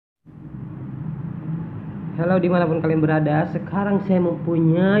Halo dimanapun kalian berada, sekarang saya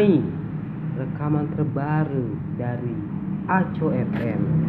mempunyai rekaman terbaru dari Aco FM.